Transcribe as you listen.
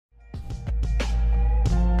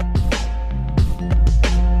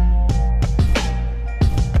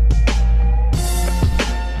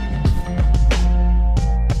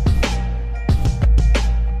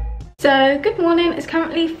morning. It's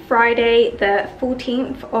currently Friday the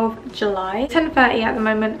 14th of July, 10:30 at the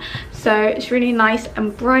moment, so it's really nice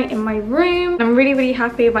and bright in my room. I'm really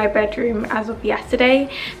happy with my bedroom as of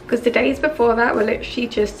yesterday, because the days before that were literally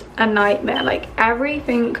just a nightmare. Like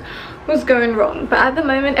everything was going wrong, but at the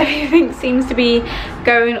moment everything seems to be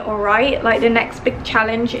going all right. Like the next big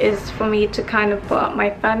challenge is for me to kind of put up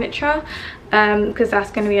my furniture, because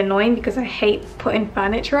that's going to be annoying because I hate putting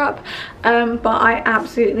furniture up, but I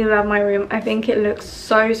absolutely love my room. I think it looks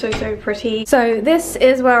so pretty. So this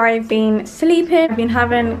is where I've been sleeping. I've been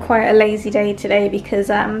having quite a lazy day today because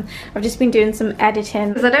I've just been doing some editing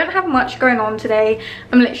because I don't have much going on today.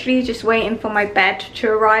 I'm literally just waiting for my bed to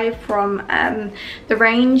arrive from the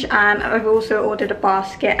range, and I've also ordered a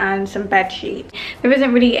basket and some bed sheets. There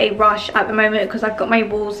isn't really a rush at the moment because I've got my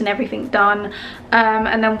walls and everything done,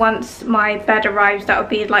 and then once my bed arrives, that would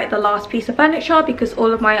be like the last piece of furniture, because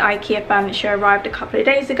all of my Ikea furniture arrived a couple of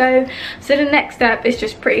days ago. So the next step is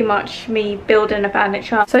just pretty much me building the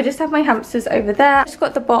furniture. So I just have my hamsters over there. Just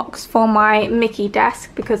got the box for my Mickey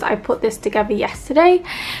desk because I put this together yesterday.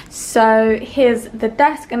 So here's the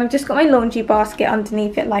desk, and I've just got my laundry basket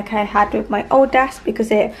underneath it like I had with my old desk, because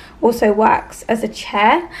it also works as a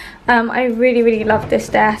chair. I really love this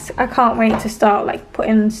desk. I can't wait to start like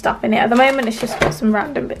putting stuff in it. At the moment it's just got some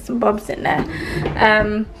random bits and bobs in there,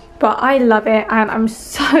 but I love it, and I'm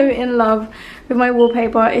so in love with my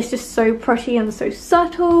wallpaper. It's just so pretty and so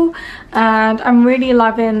subtle, and I'm really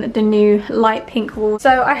loving the new light pink wall.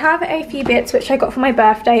 So I have a few bits which I got for my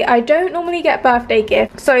birthday. I don't normally get birthday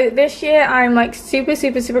gifts, so this year I'm like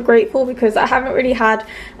super grateful because I haven't really had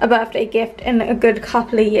a birthday gift in a good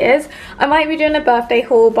couple of years. I might be doing a birthday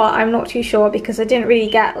haul, but I'm not too sure because I didn't really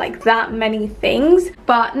get like that many things.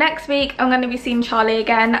 But next week I'm going to be seeing Charlie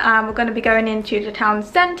again, and we're going to be going into the town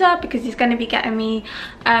centre because he's going to be getting me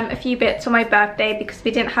a few bits for my birthday, because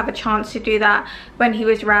we didn't have a chance to do that when he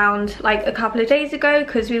was round like a couple of days ago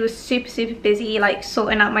because we were super busy like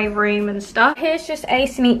sorting out my room and stuff. Here's just a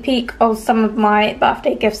sneak peek of some of my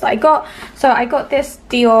birthday gifts that I got. So I got this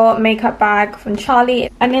Dior makeup bag from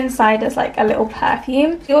Charlie, and inside is like a little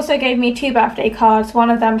perfume. He also gave me 2 birthday cards.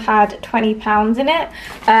 One of them had £20 in it,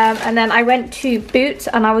 and then I went to Boots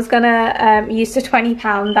and I was gonna use the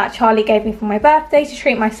 £20 that Charlie gave me for my birthday to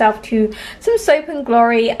treat myself to some Soap and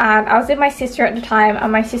Glory, and I was with my sister at the time,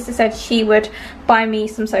 and my sister said she would buy me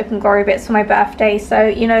some Soap and Glory bits for my birthday, so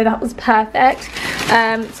you know that was perfect.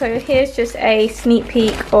 So here's just a sneak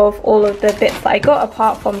peek of all of the bits that I got,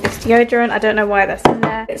 apart from this deodorant. I don't know why that's in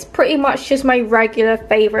there. It's pretty much just my regular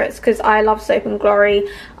favorites because I love Soap and Glory.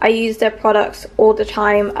 I use their products all the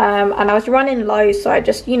time, and I was running low, so I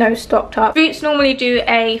just, you know, stocked up. Boots normally do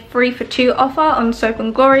a 3 for 2 offer on Soap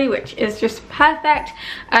and Glory, which is just perfect.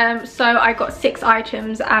 So I got 6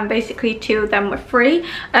 items, and basically 2 of them were free.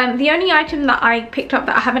 The only item that I picked up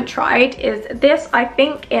that I haven't tried is this. I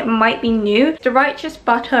think it might be new, the Righteous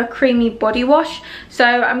Butter Creamy Body Wash. So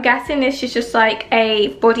I'm guessing this is just like a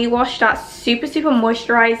body wash that's super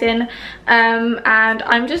moisturizing, and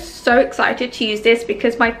I'm just so excited to use this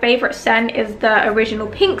because my favorite scent is the Original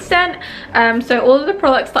Pink scent. So all of the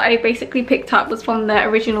products that I basically picked up was from the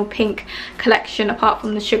Original Pink collection, apart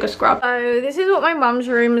from the sugar scrub. So this is what my mum's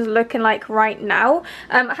room is looking like right now.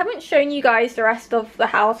 I haven't shown you guys the rest of the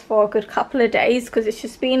house for a good couple of days because it's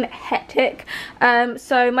just been hectic.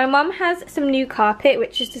 So my mum has some new carpet,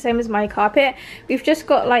 which is the same as my carpet. We've just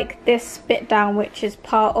got like this bit down, which is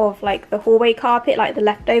part of like the hallway carpet, like the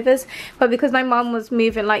leftovers, but because my mum was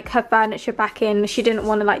moving like her furniture back in, she didn't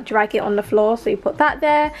want to like drag it on the floor, so we put that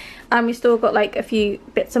there. And we still got like a few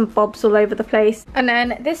bits and bobs all over the place. And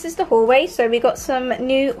then this is the hallway, so we got some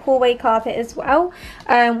new hallway carpet as well.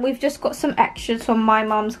 We've just got some extras from my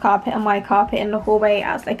mum's carpet and my carpet in the hallway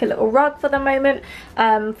as like a little rug for the moment,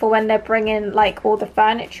 for when they're bringing like all the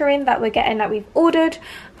furniture in that we're getting that we've ordered.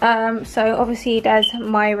 So obviously there's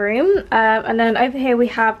my room, and then over here we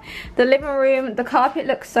have the living room. The carpet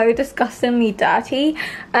looks so disgustingly dirty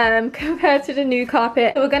compared to the new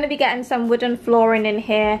carpet. So we're going to be getting some wooden flooring in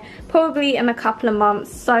here probably in a couple of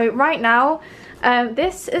months. So right now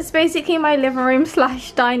this is basically my living room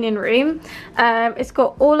slash dining room. It's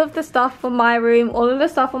got all of the stuff for my room, all of the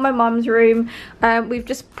stuff for my mum's room. We've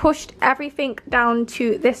just pushed everything down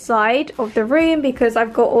to this side of the room because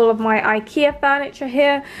I've got all of my Ikea furniture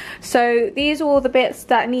here. So these are all the bits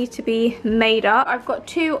that need to be made up. I've got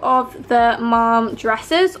 2 of the mom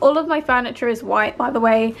dresses. All of my furniture is white, by the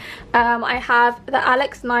way. I have the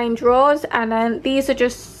Alex 9 drawers, and then these are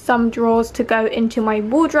just some drawers to go into my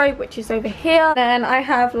wardrobe, which is over here. Then I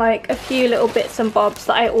have like a few little bits and bobs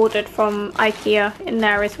that I ordered from Ikea in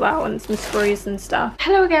there as well, and some screws and stuff.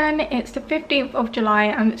 Hello again, it's the 15th of July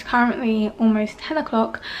and it's currently almost 10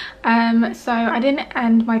 o'clock. So I didn't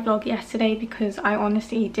end my vlog yesterday because I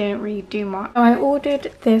honestly didn't really do much. So I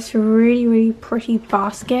ordered this really pretty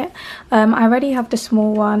basket. I already have the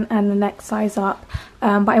small one and the next size up.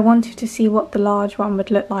 But I wanted to see what the large one would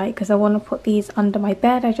look like because I want to put these under my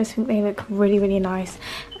bed. I just think they look really nice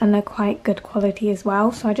and they're quite good quality as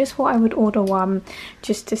well. So I just thought I would order one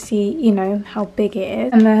just to see, you know, how big it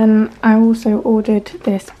is. And then I also ordered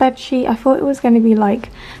this bed sheet. I thought it was going to be like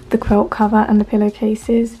the quilt cover and the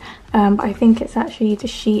pillowcases. But I think it's actually the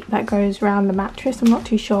sheet that goes around the mattress. I'm not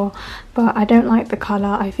too sure, but I don't like the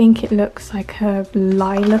colour. I think it looks like a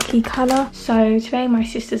lilac-y colour. So today my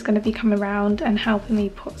sister's going to be coming around and helping me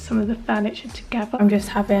put some of the furniture together. I'm just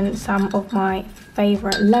having some of my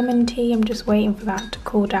favourite lemon tea. I'm just waiting for that to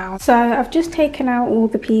cool down. So I've just taken out all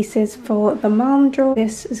the pieces for the mom drawer.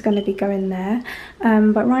 This is going to be going there.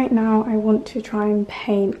 But right now I want to try and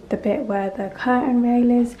paint the bit where the curtain rail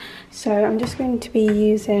is. So I'm just going to be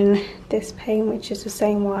using this paint, which is the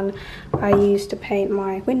same one I used to paint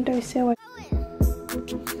my windowsill.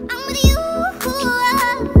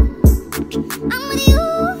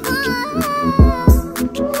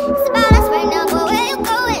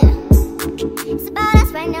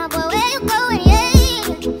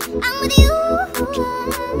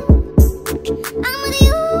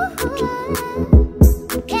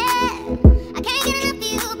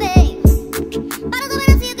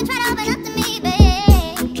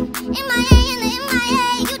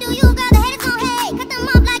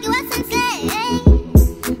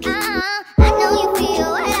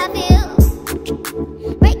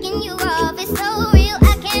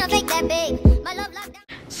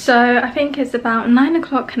 So I think it's about 9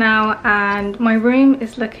 o'clock now and my room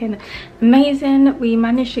is looking amazing. We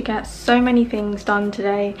managed to get so many things done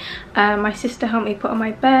today. My sister helped me put on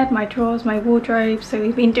my bed, my drawers, my wardrobe, so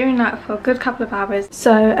we've been doing that for a good couple of hours.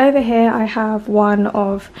 So over here I have one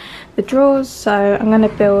of the drawers, so I'm going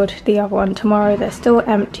to build the other one tomorrow. They're still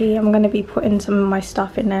empty. I'm going to be putting some of my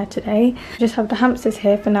stuff in there today. I just have the hamsters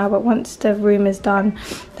here for now, but once the room is done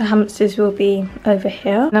the hamsters will be over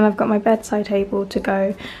here. And then I've got my bedside table to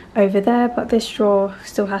go over there, but this drawer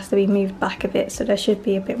still has to be moved back a bit, so there should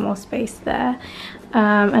be a bit more space there.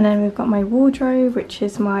 And then we've got my wardrobe, which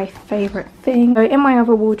is my favourite thing. So in my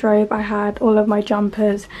other wardrobe I had all of my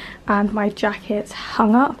jumpers and my jackets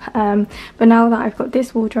hung up, but now that I've got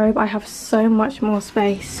this wardrobe I have so much more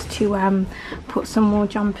space to put some more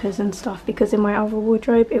jumpers and stuff, because in my other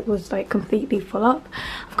wardrobe it was like completely full up.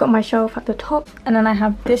 I've got my shelf at the top, and then I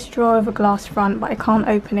have this drawer with a glass front, but I can't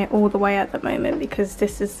open it all the way at the moment because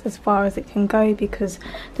this is as far as it can go because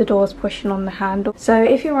the door's pushing on the handle. So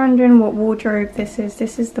if you're wondering what wardrobe this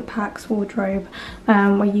is the Pax wardrobe,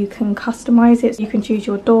 where you can customize it. You can choose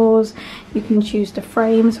your doors, you can choose the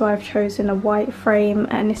frame. So I've chosen a white frame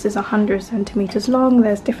and this is 100 centimeters long.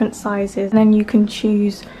 There's different sizes and then you can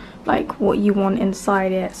choose like what you want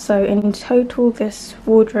inside it. So in total this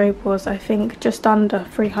wardrobe was, I think, just under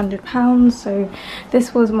 £300. So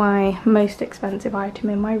this was my most expensive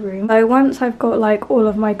item in my room. So once I've got like all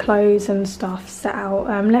of my clothes and stuff set out,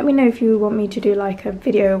 let me know if you want me to do like a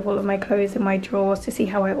video of all of my clothes in my drawers to see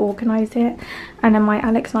how I organize it. And then my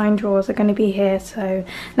Alex 9 drawers are going to be here, so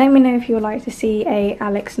let me know if you would like to see a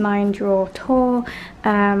Alex 9 drawer tour.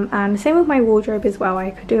 And same with my wardrobe as well.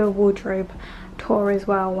 I could do a wardrobe tour as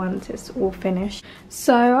well once it's all finished.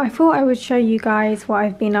 So I thought I would show you guys what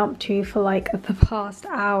I've been up to for like the past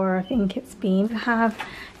hour, I think it's been. I have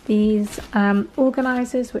these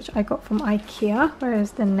organizers which I got from Ikea. Where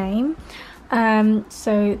is the name?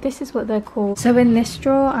 So this is what they're called. So in this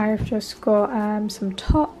drawer I've just got some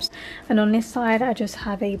tops, and on this side I just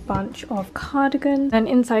have a bunch of cardigans, and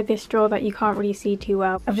inside this drawer that you can't really see too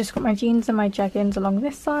well I've just got my jeans and my jeggings along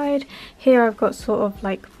this side. Here I've got sort of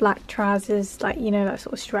like black trousers, like, you know, that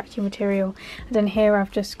sort of stretchy material, and then here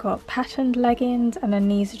I've just got patterned leggings, and then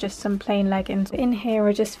these are just some plain leggings. In here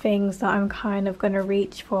are just things that I'm kind of going to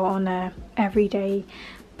reach for on a everyday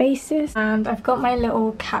basis. And I've got my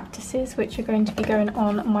little cactuses which are going to be going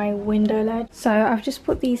on my window ledge. So I've just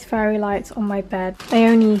put these fairy lights on my bed. They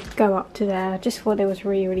only go up to there. I just thought it was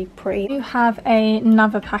really pretty. I do have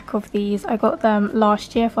another pack of these. I got them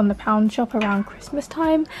last year from the pound shop around Christmas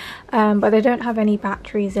time, but they don't have any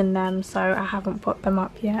batteries in them, so I haven't put them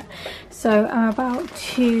up yet. So I'm about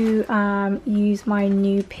to use my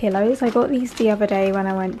new pillows. I got these the other day when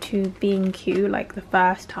I went to B&Q, like the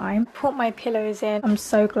first time. Put my pillows in. I'm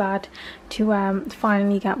so glad to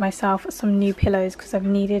finally get myself some new pillows, because I've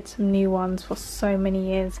needed some new ones for so many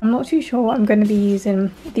years. I'm not too sure what I'm going to be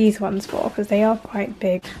using these ones for, because they are quite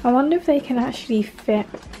big. I wonder if they can actually fit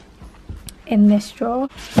in this drawer.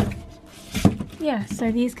 Yeah,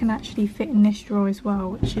 so these can actually fit in this drawer as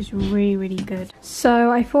well, which is really good. So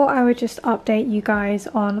I thought I would just update you guys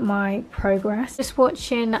on my progress. Just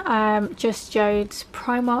watching Just Jode's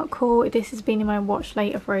Primark haul. This has been in my watch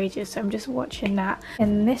later for ages, so I'm just watching that.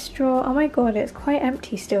 In this drawer, oh my god, it's quite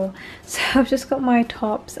empty still. So I've just got my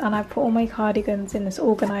tops, and I put all my cardigans in this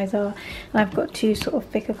organizer, and I've got two sort of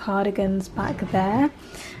thicker cardigans back there.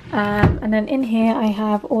 And then in here I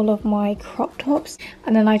have all of my crop tops,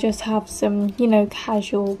 and then I just have some, you know,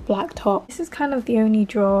 casual black top. This is kind of the only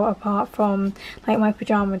drawer apart from like my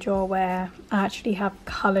pajama drawer where I actually have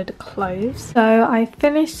coloured clothes. So I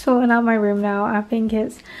finished sorting out my room now. I think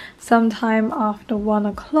it's sometime after 1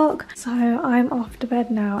 o'clock, so I'm off to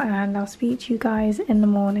bed now, and I'll speak to you guys in the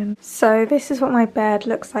morning. So this is what my bed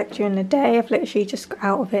looks like during the day. I've literally just got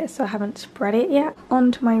out of it, so I haven't spread it yet.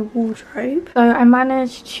 Onto my wardrobe. So I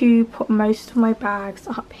managed to put most of my bags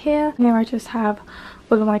up here. Here I just have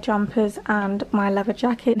all of my jumpers and my leather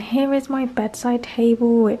jacket. And here is my bedside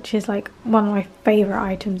table, which is like one of my favourite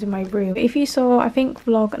items in my room. If you saw, I think,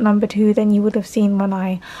 vlog number 2, then you would have seen when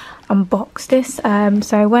I unboxed this.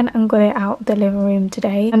 So I went and got it out the living room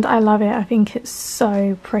today, and I love it. I think it's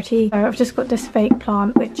so pretty. So I've just got this fake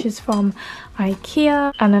plant, which is from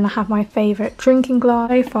Ikea, and then I have my favourite drinking glass.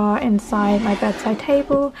 So far inside my bedside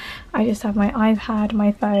table, I just have my iPad,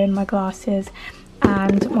 my phone, my glasses,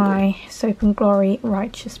 and my Soap and Glory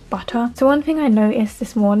Righteous Butter. So one thing I noticed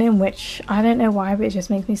this morning, which I don't know why, but it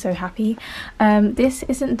just makes me so happy, this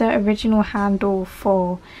isn't the original handle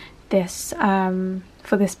for this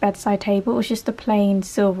bedside table. It was just a plain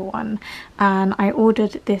silver one, and I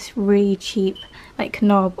ordered this really cheap like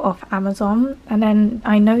knob off Amazon, and then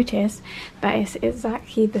I noticed that it's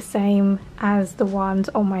exactly the same as the ones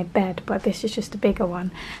on my bed, but this is just a bigger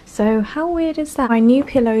one. So how weird is that? My new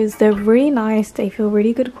pillows, they're really nice, they feel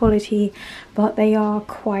really good quality, but they are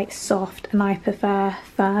quite soft, and I prefer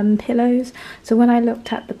firm pillows. So when I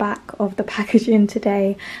looked at the back of the packaging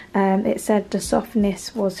today, it said the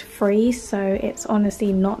softness was free, so it's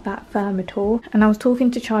honestly not that firm at all. And I was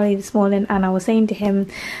talking to Charlie this morning, and I was saying to him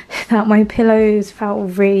that my pillows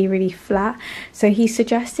felt really flat, so he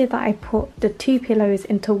suggested that I put the 2 pillows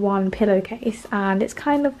into one pillowcase, and it's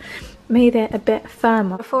kind of made it a bit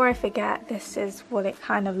firmer. Before I forget, this is what it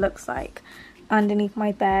kind of looks like underneath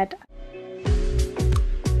my bed.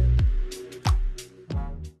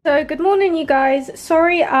 So good morning, you guys.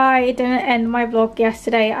 Sorry I didn't end my vlog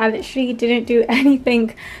yesterday. I literally didn't do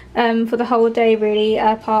anything for the whole day really,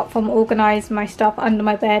 apart from organise my stuff under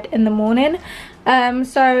my bed in the morning.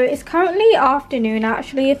 So it's currently afternoon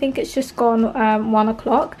actually. I think it's just gone 1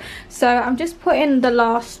 o'clock. So I'm just putting the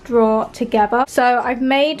last drawer together. So I've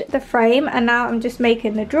made the frame, and now I'm just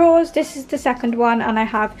making the drawers. This is the second one, and I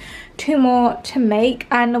have 2 more to make,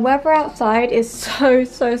 and the weather outside is so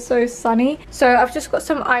sunny. So I've just got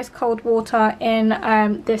some ice cold water in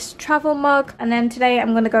this travel mug, and then today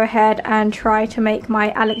I'm going to go ahead and try to make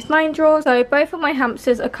my Alex 9 drawers. So both of my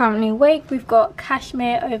hamsters are currently awake. We've got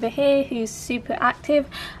Cashmere over here, who's super active.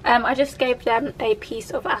 I just gave them a piece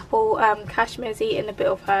of apple. Cashmere's eaten a bit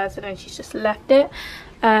of hers, and then she's just left it.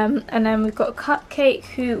 And then we've got Cupcake,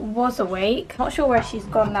 who was awake. Not sure where she's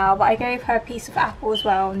gone now, but I gave her a piece of apple as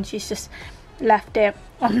well, and she's just left it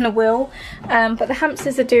on the wheel. But the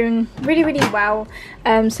hamsters are doing really well.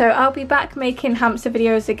 So I'll be back making hamster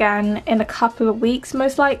videos again in a couple of weeks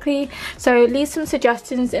most likely. So leave some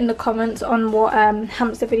suggestions in the comments on what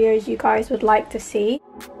hamster videos you guys would like to see.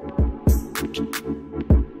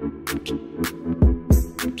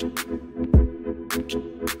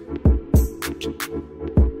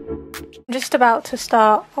 I'm just about to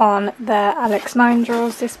start on the Alex 9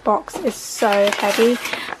 drawers. This box is so heavy.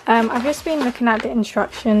 I've just been looking at the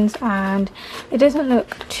instructions, and it doesn't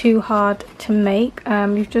look too hard to make.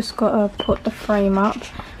 You've just got to put the frame up,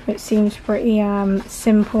 which seems pretty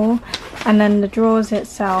simple, and then the drawers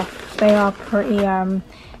itself, they are pretty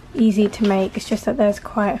easy to make. It's just that there's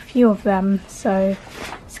quite a few of them, so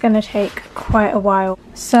it's going to take quite a while.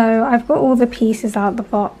 So I've got all the pieces out of the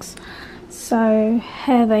box, so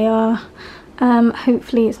here they are.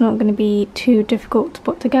 Hopefully it's not going to be too difficult to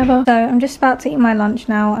put together. So I'm just about to eat my lunch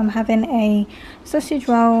now. I'm having a sausage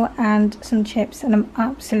roll and some chips, and I'm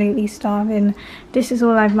absolutely starving. This is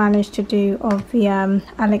all I've managed to do of the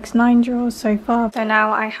Alex 9 drawers so far. So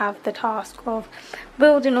now I have the task of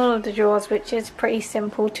building all of the drawers, which is pretty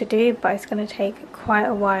simple to do, but it's going to take quite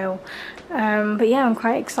a while. But yeah, I'm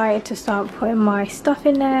quite excited to start putting my stuff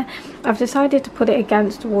in there. I've decided to put it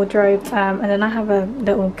against the wardrobe, and then I have a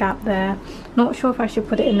little gap there. Not sure if I should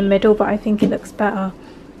put it in the middle, but I think it looks better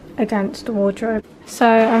against the wardrobe. So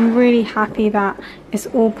I'm really happy that it's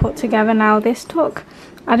all put together now. This took,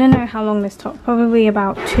 I don't know how long this took, probably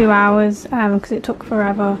about 2 hours, because it took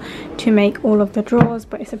forever to make all of the drawers,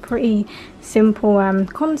 but it's a pretty simple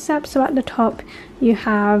concept. So at the top you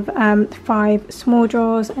have 5 small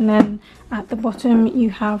drawers, and then at the bottom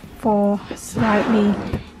you have 4 slightly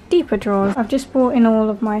deeper drawers. I've just brought in all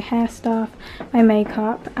of my hair stuff, my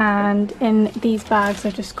makeup, and in these bags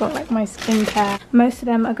I've just got like my skincare. Most of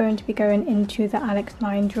them are going to be going into the Alex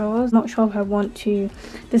 9 drawers. Not sure if I want to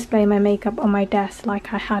display my makeup on my desk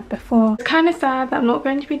like I had before. It's kind of sad that I'm not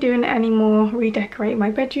going to be doing any more redecorate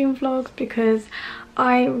my bedroom vlogs, because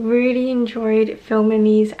I really enjoyed filming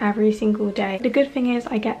these every single day. The good thing is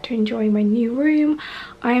I get to enjoy my new room.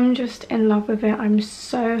 I'm just in love with it. I'm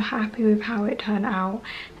so happy with how it turned out.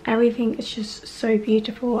 Everything is just so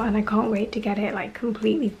beautiful, and I can't wait to get it like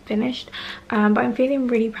completely finished. But I'm feeling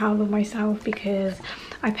really proud of myself because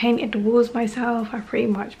I painted the walls myself. I pretty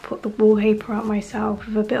much put the wallpaper up myself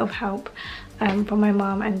with a bit of help from my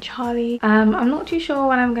mum and Charlie. I'm not too sure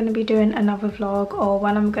when I'm going to be doing another vlog or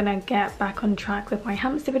when I'm going to get back on track with my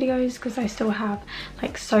hamster videos, because I still have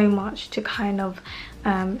like so much to kind of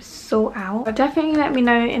sort out. But definitely let me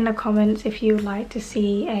know in the comments if you would like to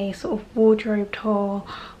see a sort of wardrobe tour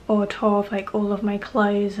or a tour of like all of my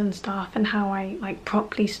clothes and stuff, and how I like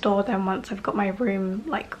properly store them once I've got my room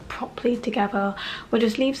like properly together. Or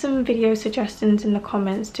just leave some video suggestions in the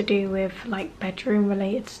comments to do with like bedroom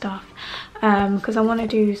related stuff, because I want to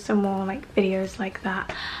do some more like videos like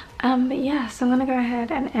that. But yeah, so I'm gonna go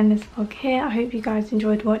ahead and end this vlog here. I hope you guys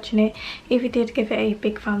enjoyed watching it. If you did, give it a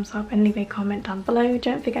big thumbs up and leave a comment down below.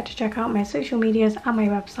 Don't forget to check out my social medias and my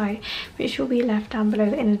website, which will be left down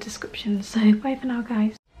below in the description. So bye for now,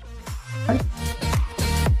 guys.